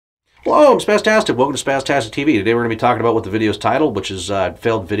Hello, I'm Spaztastic. Welcome to SpaztasticTV. Today we're going to be talking about what the video is titled, which is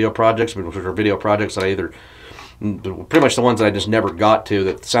failed video projects, which are video projects that I either, pretty much the ones that I just never got to,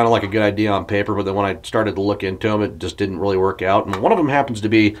 that sounded like a good idea on paper, but then when I started to look into them, it just didn't really work out. And one of them happens to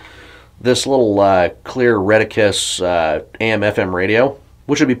be this little clear Redicus AM/FM radio,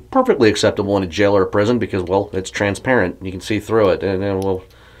 which would be perfectly acceptable in a jail or a prison because, well, it's transparent. You can see through it. And well,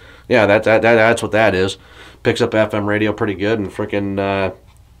 yeah, that's what that is. Picks up FM radio pretty good and freaking...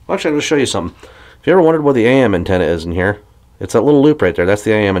 Actually, I'm going to show you something. If you ever wondered what the AM antenna is in here, it's that little loop right there. That's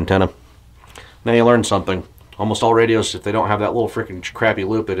the AM antenna. Now you learned something. Almost all radios, if they don't have that little freaking crappy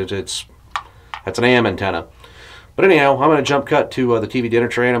loop, that's an AM antenna. But anyhow, I'm going to jump cut to the TV dinner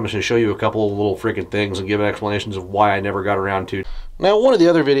tray, and I'm just going to show you a couple of little freaking things and give explanations of why I never got around to. Now, one of the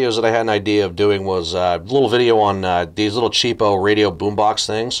other videos that I had an idea of doing was a little video on these little cheapo radio boombox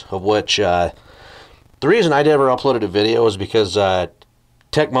things, of which the reason I never uploaded a video is because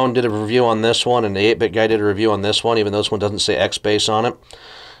Techmoan did a review on this one, and the 8-Bit Guy did a review on this one, even though this one doesn't say X-Base on it.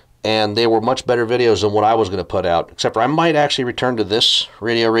 And they were much better videos than what I was going to put out. Except for I might actually return to this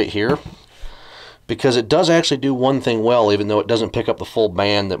radio right here, because it does actually do one thing well, even though it doesn't pick up the full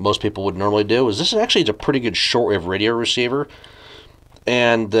band that most people would normally do, is this actually is a pretty good shortwave radio receiver.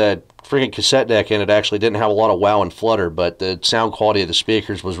 And the freaking cassette deck in it actually didn't have a lot of wow and flutter, but the sound quality of the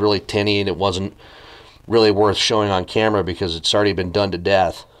speakers was really tinny, and it wasn't really worth showing on camera because it's already been done to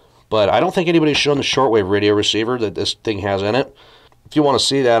death. But I don't think anybody's shown the shortwave radio receiver that this thing has in it. If you want to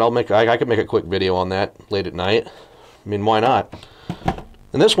see that, I could make a quick video on that late at night. I mean, why not?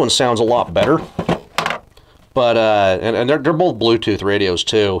 And this one sounds a lot better. But and they're both Bluetooth radios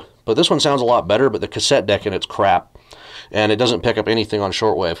too. But this one sounds a lot better, but the cassette deck in it's crap. And it doesn't pick up anything on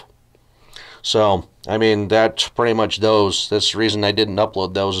shortwave. So, I mean, that's pretty much those. That's the reason I didn't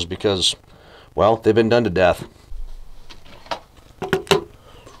upload those, is because, well, they've been done to death.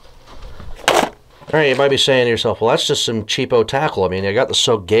 Alright, you might be saying to yourself, well, that's just some cheapo tackle. I mean, I got the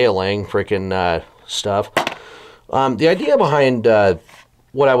So Gaeling freaking stuff. The idea behind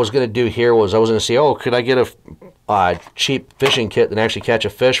what I was going to do here was I was going to see, oh, could I get a cheap fishing kit that actually catch a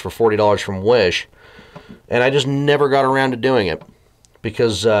fish for $40 from Wish? And I just never got around to doing it.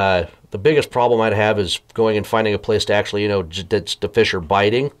 Because the biggest problem I'd have is going and finding a place to actually, the fish are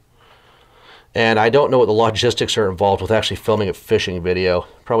biting. And I don't know what the logistics are involved with actually filming a fishing video.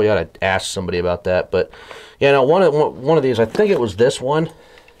 Probably ought to ask somebody about that. But, yeah, no, one of these, I think it was this one,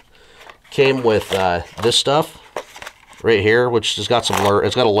 came with this stuff right here, which has got some lure.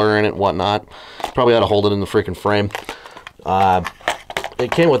 It's got a lure in it and whatnot. Probably ought to hold it in the freaking frame. It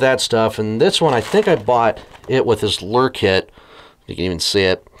came with that stuff. And this one, I think I bought it with this lure kit. You can even see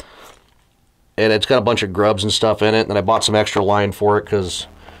it. And it's got a bunch of grubs and stuff in it. And I bought some extra line for it because...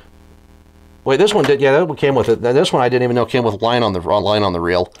 Wait, this one did, yeah, that one came with it. Now, this one I didn't even know came with line on the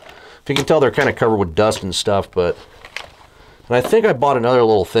reel. If you can tell, they're kind of covered with dust and stuff, but... And I think I bought another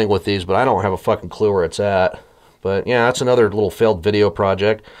little thing with these, but I don't have a fucking clue where it's at. But, yeah, that's another little failed video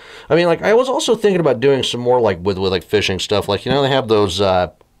project. I mean, like, I was also thinking about doing some more, like, with like, fishing stuff. Like, they have those,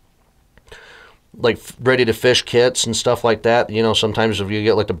 like, ready-to-fish kits and stuff like that. Sometimes if you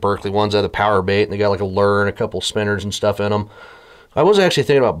get, like, the Berkeley ones out of the power bait, and they got, like, a lure and a couple spinners and stuff in them. I was actually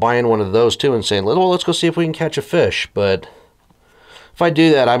thinking about buying one of those too and saying, well, let's go see if we can catch a fish. But if I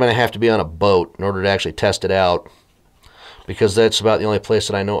do that, I'm going to have to be on a boat in order to actually test it out. Because that's about the only place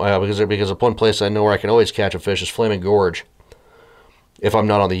that I know, because the one place I know where I can always catch a fish is Flaming Gorge. If I'm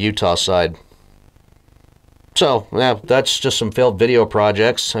not on the Utah side. So, yeah, that's just some failed video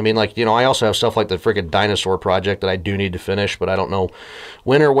projects. I mean, like, I also have stuff like the freaking dinosaur project that I do need to finish, but I don't know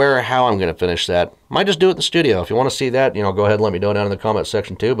when or where or how I'm going to finish that. Might just do it in the studio. If you want to see that, go ahead and let me know down in the comment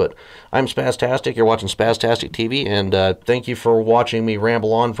section too. But I'm Spaztastic. You're watching Spaztastic TV, and thank you for watching me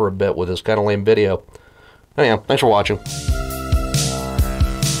ramble on for a bit with this kind of lame video. Anyhow, thanks for watching.